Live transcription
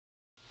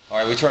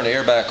Alright, we turn the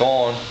air back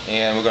on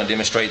and we're going to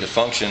demonstrate the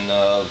function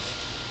of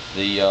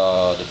the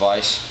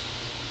device.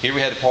 Here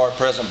we have the part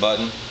present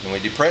button. When we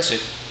depress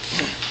it,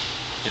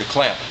 it'll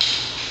clamp.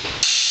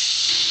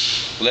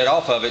 Let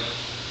off of it,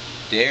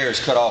 the air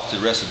is cut off to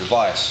the rest of the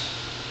device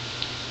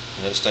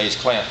and it stays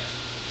clamped.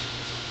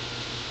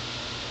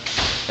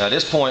 Now at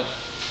this point,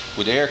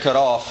 with the air cut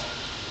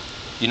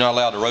off, you're not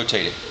allowed to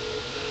rotate it.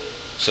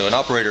 So an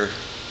operator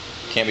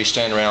can't be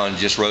standing around and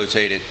just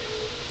rotate it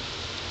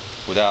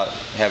without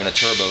having a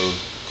turbo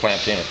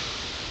clamped in it.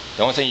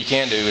 The only thing you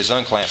can do is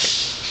unclamp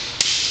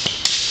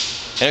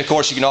it. And of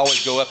course you can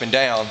always go up and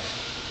down.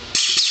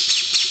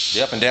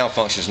 The up and down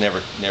function is never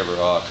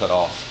cut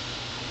off.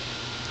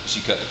 So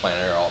you cut the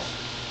planar air off.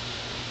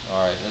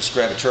 Alright, let's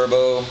grab a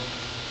turbo.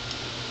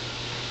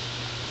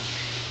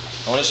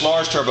 On this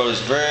large turbo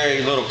there's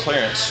very little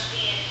clearance.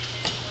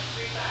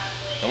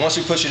 And once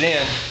we push it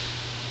in,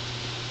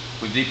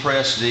 we've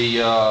depressed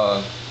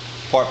the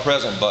part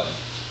present button.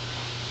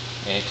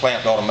 And it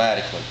clamped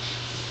automatically.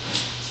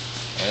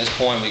 And at this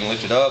point we can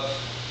lift it up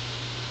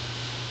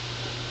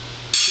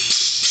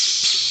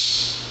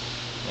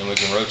and we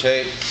can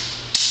rotate.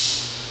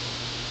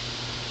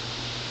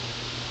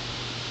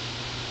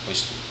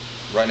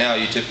 Right now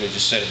you typically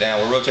just set it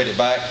down. We'll rotate it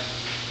back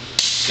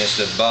against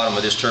the bottom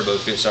of this turbo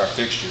fits our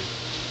fixture.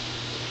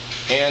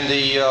 And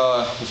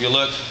if you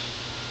look,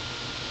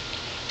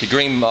 the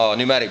green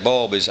pneumatic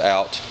bulb is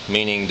out,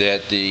 meaning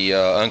that the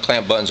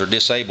unclamp buttons are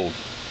disabled.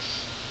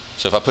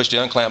 So if I push the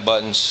unclamp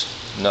buttons,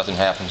 nothing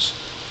happens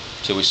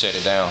until we set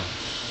it down.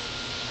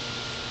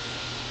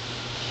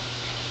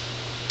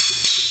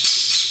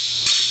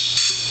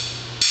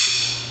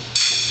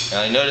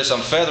 Now you notice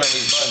I'm feathering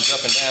these buttons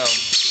up and down.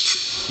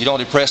 You don't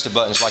depress the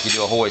buttons like you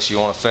do a hoist. You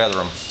want to feather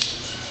them.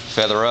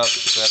 Feather up,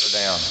 feather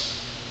down.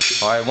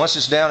 Alright, once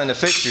it's down in the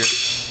fixture,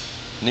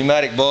 the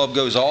pneumatic bulb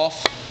goes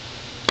off.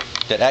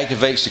 That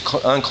activates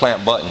the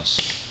unclamp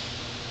buttons.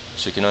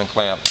 So you can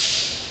unclamp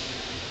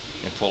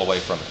and pull away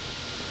from it.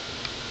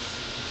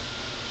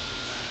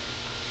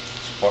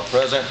 Part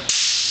present,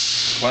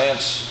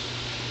 clamps.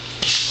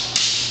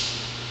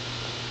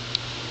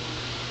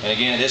 And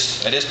again, at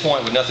this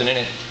point with nothing in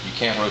it, you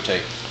can't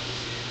rotate.